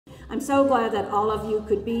I'm so glad that all of you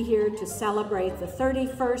could be here to celebrate the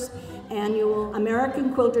 31st Annual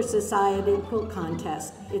American Quilter Society Quilt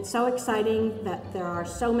Contest. It's so exciting that there are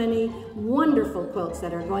so many wonderful quilts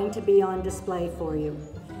that are going to be on display for you.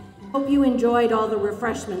 Hope you enjoyed all the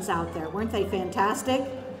refreshments out there. Weren't they fantastic?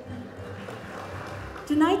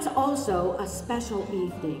 Tonight's also a special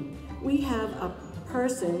evening. We have a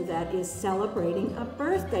person that is celebrating a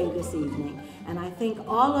birthday this evening, and I think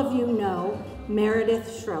all of you know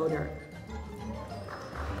Meredith Schroeder.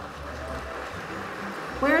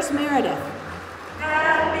 Where's Meredith?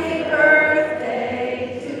 Happy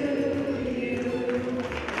birthday to you.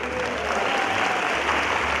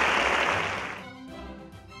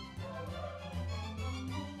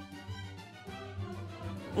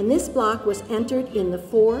 And this block was entered in the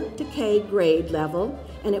 4K grade level,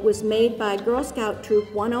 and it was made by Girl Scout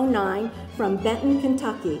Troop 109 from Benton,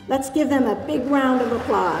 Kentucky. Let's give them a big round of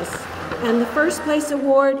applause. And the first place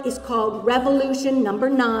award is called Revolution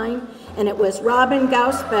number 9, and it was Robin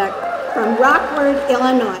Gausbeck from Rockford,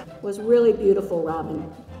 Illinois. It was really beautiful,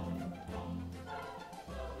 Robin.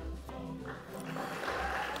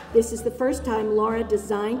 This is the first time Laura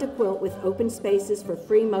designed a quilt with open spaces for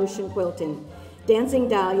free motion quilting. Dancing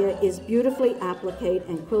Dahlia is beautifully appliqued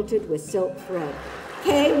and quilted with silk thread.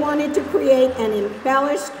 Kay wanted to create an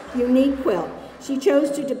embellished, unique quilt. She chose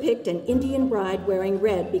to depict an Indian bride wearing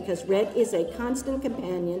red because red is a constant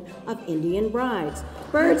companion of Indian brides.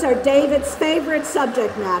 Birds are David's favorite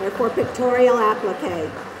subject matter for pictorial applique.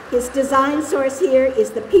 His design source here is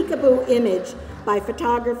the Peekaboo image by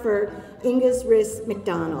photographer Inges Riss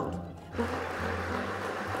McDonald.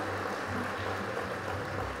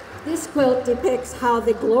 This quilt depicts how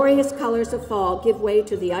the glorious colors of fall give way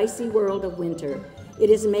to the icy world of winter. It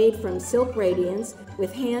is made from silk radiance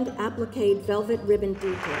with hand-appliqued velvet ribbon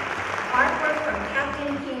detail. Artwork from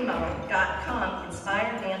CaptainChemo.com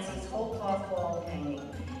inspired Nancy's whole cloth wall painting.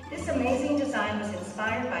 This amazing design was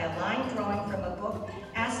inspired by a line drawing from a book,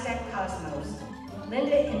 Aztec Cosmos.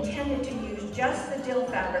 Linda intended to use just the dill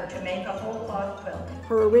fabric to make a whole cloth quilt.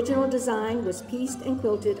 Her original design was pieced and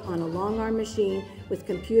quilted on a long arm machine with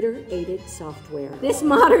computer-aided software. This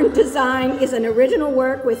modern design is an original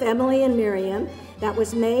work with Emily and Miriam that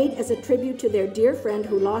was made as a tribute to their dear friend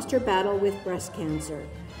who lost her battle with breast cancer.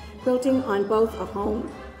 Quilting on both a home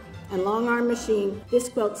and long arm machine, this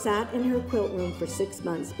quilt sat in her quilt room for 6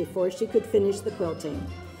 months before she could finish the quilting.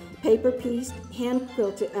 Paper pieced, hand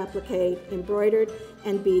quilted applique, embroidered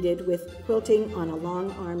and beaded with quilting on a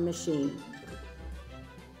long arm machine.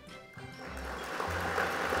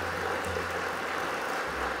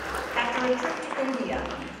 After a trip to India,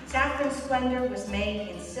 Saffron Splendor was made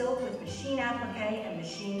in silk with machine applique and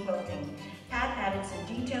machine quilting. Pat added some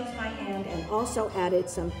details by hand and also added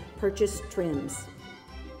some purchased trims.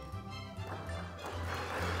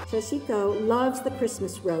 Toshiko loves the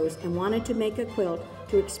Christmas rose and wanted to make a quilt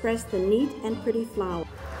to express the neat and pretty flower.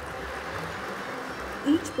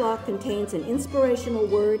 Each block contains an inspirational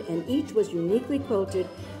word, and each was uniquely quilted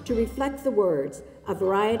to reflect the words. A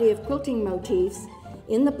variety of quilting motifs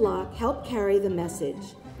in the block help carry the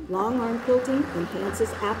message. Long arm quilting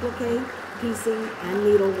enhances applique, piecing, and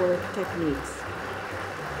needlework techniques.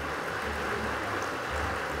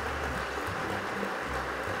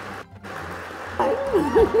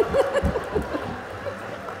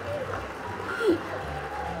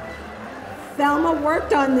 Thelma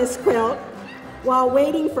worked on this quilt while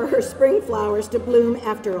waiting for her spring flowers to bloom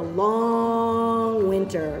after a long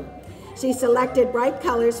winter. She selected bright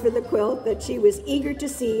colors for the quilt that she was eager to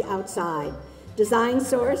see outside. Design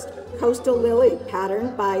sourced, Coastal Lily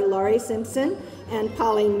pattern by Laurie Simpson and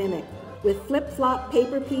Pauline Mimic. With flip-flop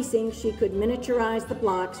paper piecing, she could miniaturize the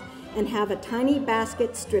blocks and have a tiny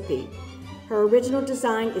basket strippy. Her original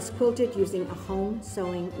design is quilted using a home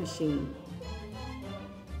sewing machine.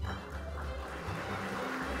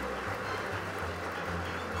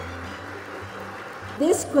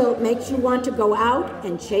 This quilt makes you want to go out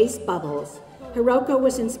and chase bubbles. Hiroko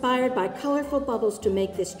was inspired by colorful bubbles to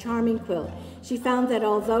make this charming quilt. She found that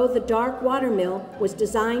although the dark watermill was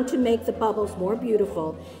designed to make the bubbles more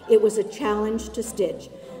beautiful, it was a challenge to stitch.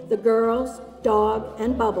 The girls, dog,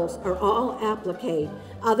 and bubbles are all applique.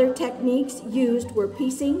 Other techniques used were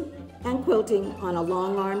piecing and quilting on a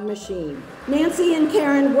long-arm machine. Nancy and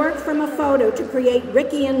Karen worked from a photo to create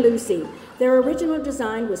Ricky and Lucy. Their original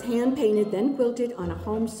design was hand-painted, then quilted on a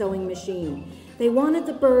home sewing machine. They wanted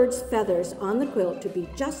the bird's feathers on the quilt to be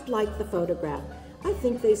just like the photograph. I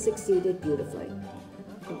think they succeeded beautifully.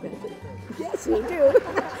 Yes, we do.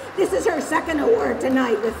 This is her second award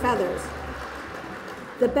tonight with feathers.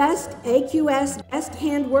 The Best AQS Best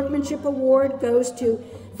Hand Workmanship Award goes to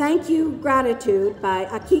Thank You Gratitude by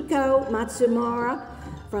Akiko Matsumura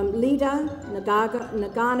from Lida,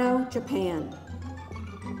 Nagano, Japan.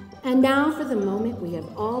 And now for the moment we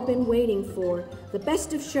have all been waiting for, the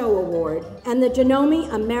Best of Show Award. And the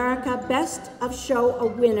Janome America Best of Show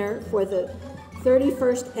winner for the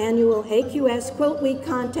 31st Annual AQS Quilt Week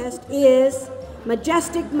contest is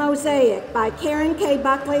Majestic Mosaic by Karen K.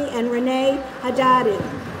 Buckley and Renee Haddadin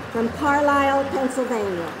from Carlisle,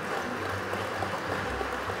 Pennsylvania.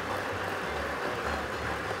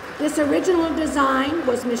 This original design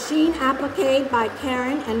was machine appliqued by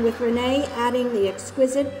Karen and with Renee adding the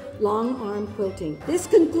exquisite long arm quilting. This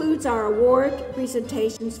concludes our award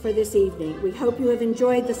presentations for this evening. We hope you have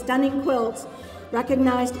enjoyed the stunning quilts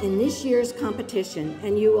recognized in this year's competition,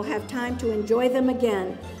 and you will have time to enjoy them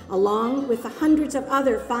again, along with the hundreds of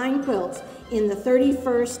other fine quilts in the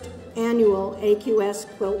 31st Annual AQS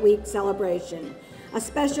Quilt Week celebration. A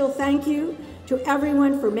special thank you to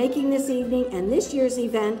everyone for making this evening and this year's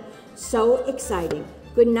event so exciting.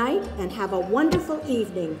 Good night and have a wonderful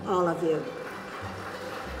evening, all of you.